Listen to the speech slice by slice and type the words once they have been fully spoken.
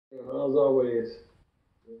As always.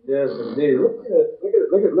 Yes, indeed. Look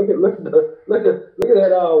at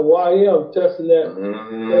that YM testing that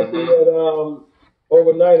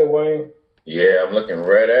overnight, Wayne. Yeah, I'm looking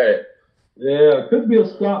right at it. Yeah, it could be a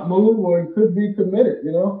stop move or it could be committed.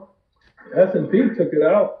 S&P took it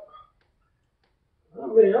out. I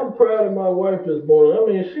mean, I'm proud of my wife this morning. I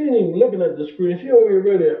mean, she ain't even looking at the screen. She over here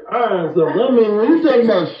ready to iron something. I mean, when you talking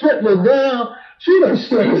about shutting it down, she done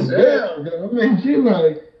shut it down. I mean, she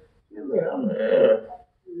like,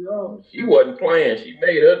 She wasn't playing. She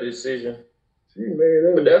made her decision. She made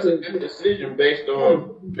her But that's a good decision based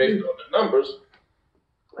on the numbers.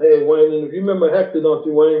 Hey, Wayne, and if you remember Hector, don't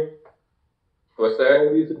you, Wayne? What's that?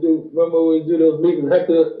 We used to do. Remember when we do those meetings?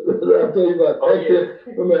 Hector, I'll tell you about Hector.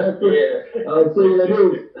 Yeah. Remember Hector? Yeah. I'll tell you what it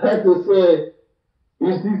is. Hector said,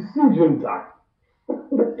 "It's decision time."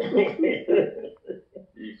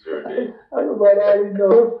 He sure did. I know about all he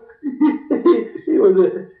knows.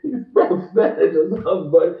 He spoke Spanish or something,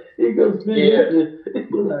 but he could speak English. He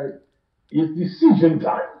was like, "It's decision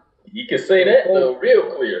time." You can say that though,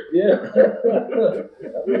 real clear. Yeah.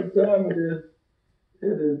 What time it is?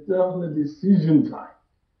 It is definitely decision time.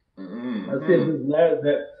 I said this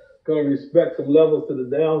NASDAQ going to respect some levels to the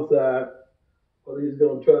downside, but he's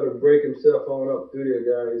going to try to break himself on up through there,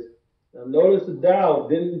 guys. Now notice the Dow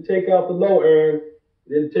didn't take out the low earn,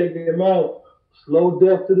 didn't take him out. Slow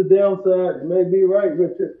death to the downside. You may be right,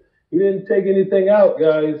 Richard. He didn't take anything out,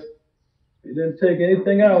 guys. He didn't take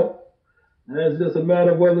anything out. And it's just a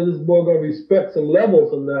matter of whether this boy going to respect some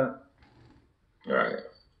levels or not. All right.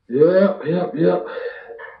 Yep.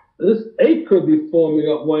 This 8 could be forming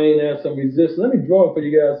up, Wayne, as some resistance. Let me draw it for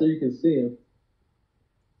you guys so you can see him.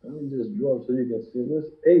 Let me just draw it so you can see him.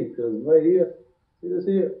 This 8, because right here, see this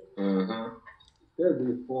here? That'd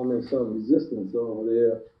be forming some resistance over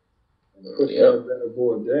there. And pushing that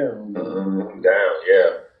board down. Down,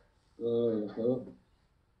 yeah.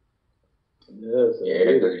 Yes,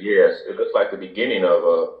 it looks like the beginning of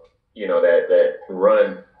that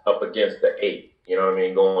run up against the 8. You know what I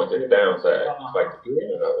mean? Going to the downside. It's like the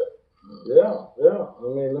beginning of it. Yeah. I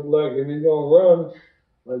mean, look like if he's gonna run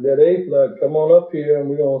like that 8, like come on up here and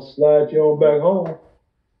we're gonna slide you on back home.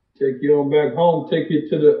 Take you on back home, take you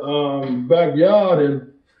to the backyard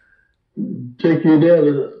and take you down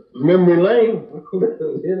to memory lane.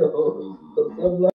 Something like